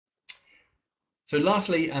So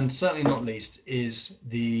lastly, and certainly not least, is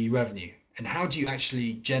the revenue. And how do you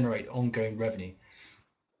actually generate ongoing revenue?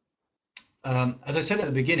 As I said at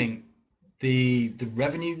the beginning, the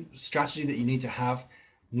revenue strategy that you need to have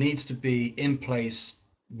needs to be in place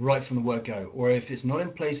right from the word go. Or if it's not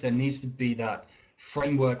in place, there needs to be that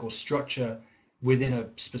framework or structure within a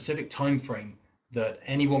specific time frame that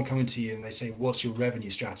anyone coming to you and they say, what's your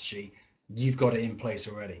revenue strategy? You've got it in place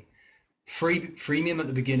already. Freemium at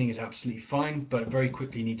the beginning is absolutely fine, but very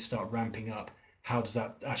quickly you need to start ramping up. How does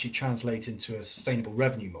that actually translate into a sustainable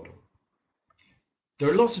revenue model? There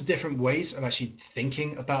are lots of different ways of actually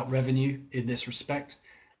thinking about revenue in this respect,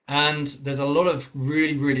 and there's a lot of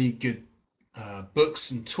really, really good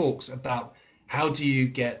books and talks about how do you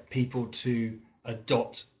get people to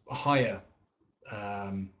adopt a higher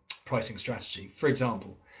pricing strategy, for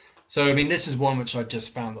example. So, I mean, this is one which I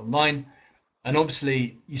just found online, and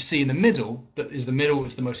obviously you see in the middle is the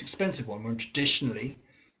most expensive one, when traditionally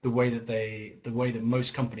the way that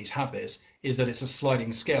most companies have this is that it's a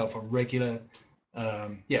sliding scale from regular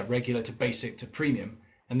to basic to premium,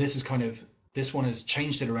 and this one has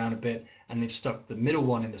changed it around a bit, and they've stuck the middle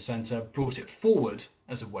one in the center, brought it forward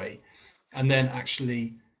as a way, and then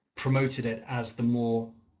actually promoted it as the more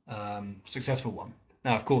successful one.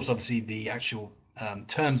 Now, of course, obviously the actual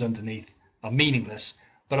terms underneath are meaningless,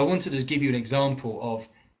 but I wanted to give you an example of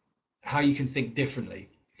how you can think differently.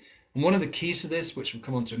 And one of the keys to this, which we'll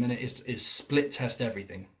come on to in a minute, is split test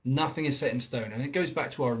everything. Nothing is set in stone, and it goes back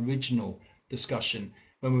to our original discussion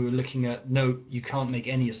when we were looking at, no, you can't make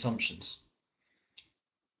any assumptions.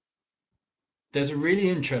 There's a really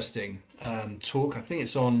interesting talk. I think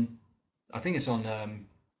it's on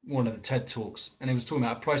one of the TED talks, and it was talking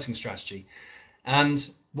about a pricing strategy. And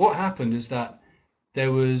what happened is that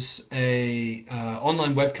there was a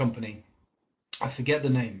online web company, I forget the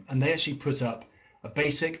name, and they actually put up a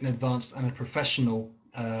basic, an advanced, and a professional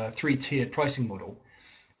 3-tiered pricing model.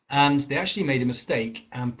 And they actually made a mistake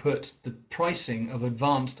and put the pricing of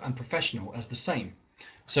advanced and professional as the same.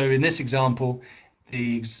 So in this example,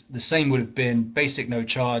 the same would have been basic, no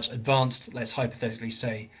charge, advanced, let's hypothetically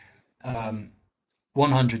say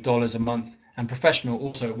 $100 a month, and professional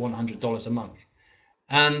also $100 a month.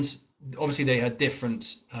 And obviously they had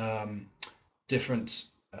different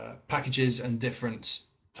packages and different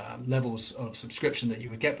levels of subscription that you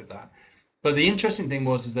would get with that. But the interesting thing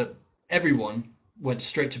was that everyone went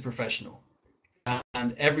straight to professional,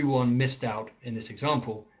 and everyone missed out, in this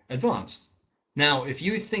example, advanced. Now, if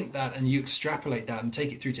you think that and you extrapolate that and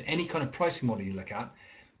take it through to any kind of pricing model you look at,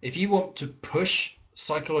 if you want to push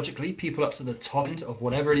psychologically people up to the top end of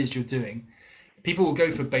whatever it is you're doing, people will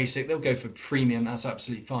go for basic, they'll go for premium, that's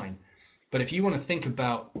absolutely fine. But if you want to think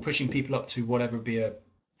about pushing people up to whatever would be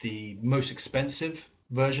the most expensive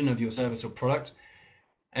version of your service or product,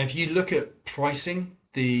 and if you look at pricing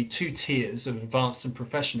the 2 tiers of advanced and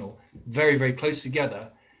professional very, very close together,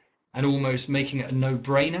 and almost making it a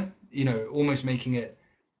no-brainer, almost making it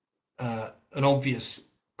an obvious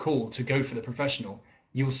call to go for the professional,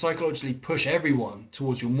 you will psychologically push everyone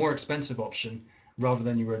towards your more expensive option rather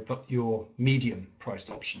than your medium priced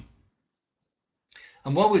option.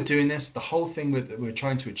 And while we're doing this, the whole thing that we're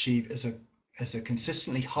trying to achieve is a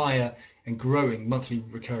consistently higher and growing monthly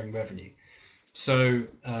recurring revenue. So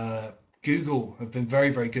Google have been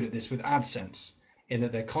very, very good at this with AdSense, in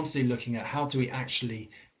that they're constantly looking at how do we actually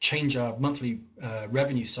change our monthly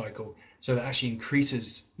revenue cycle so that it actually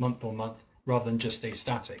increases month on month rather than just stay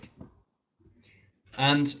static.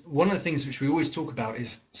 And one of the things which we always talk about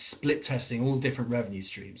is split testing all different revenue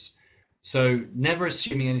streams. So never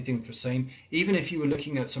assuming anything the same. Even if you were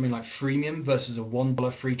looking at something like freemium versus a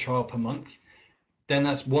 $1 free trial per month, then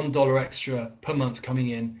that's $1 extra per month coming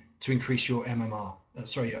in to increase your MRR.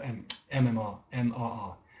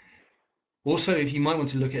 Also, if you might want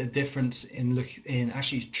to look at a difference in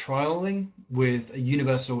actually trialing with a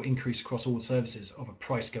universal increase across all services of a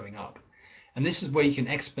price going up. And this is where you can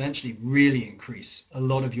exponentially really increase a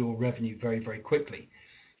lot of your revenue very, very quickly.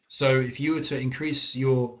 So if you were to increase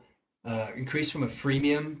from a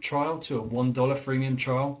freemium trial to a $1 freemium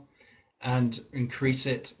trial, and increase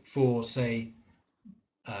it for, say,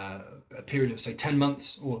 a period of, say, 10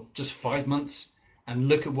 months or just 5 months, and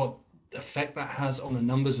look at what effect that has on the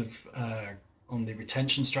numbers of on the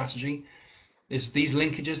retention strategy, is these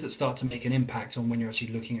linkages that start to make an impact on when you're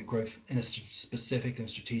actually looking at growth in a specific and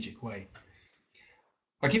strategic way.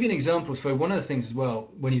 I'll give you an example. So one of the things as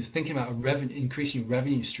well, when you're thinking about increasing your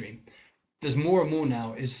revenue stream, there's more and more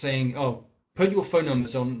now is saying, oh, put your phone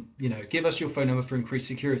numbers on, give us your phone number for increased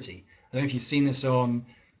security. I don't know if you've seen this on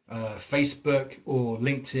Facebook or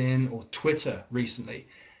LinkedIn or Twitter recently.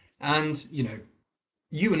 And,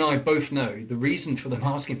 you and I both know the reason for them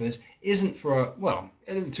asking for this isn't for, well,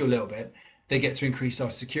 to a little bit, they get to increase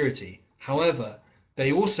our security. However,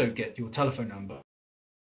 they also get your telephone number,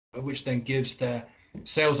 which then gives their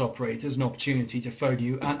sales operators an opportunity to phone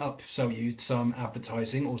you and upsell you some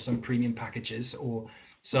advertising or some premium packages or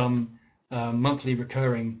some monthly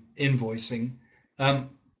recurring invoicing.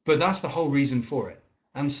 But that's the whole reason for it.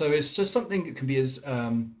 And so it's just something that can be as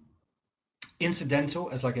incidental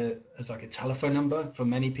as like a telephone number for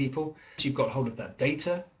many people. If you've got hold of that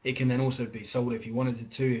data, it can then also be sold if you wanted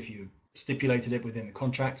it to, if you stipulated it within the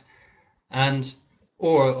contract. And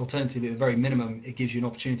or alternatively, at the very minimum, it gives you an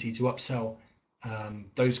opportunity to upsell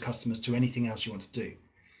those customers to anything else you want to do.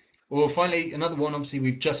 Well, finally, another one, obviously,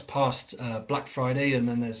 we've just passed Black Friday, and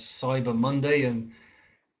then there's Cyber Monday, and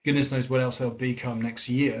goodness knows what else there'll be come next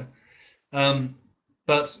year.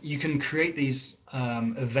 But you can create these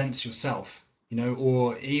events yourself,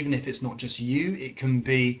 or even if it's not just you, it can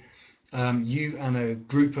be you and a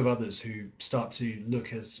group of others who start to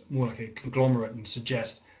look as more like a conglomerate and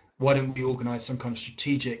suggest, why don't we organize some kind of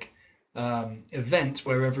strategic event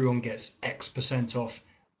where everyone gets X% off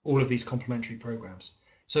all of these complementary programs.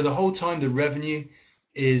 So the whole time the revenue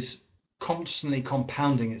is constantly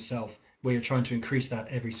compounding itself, where you're trying to increase that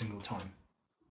every single time.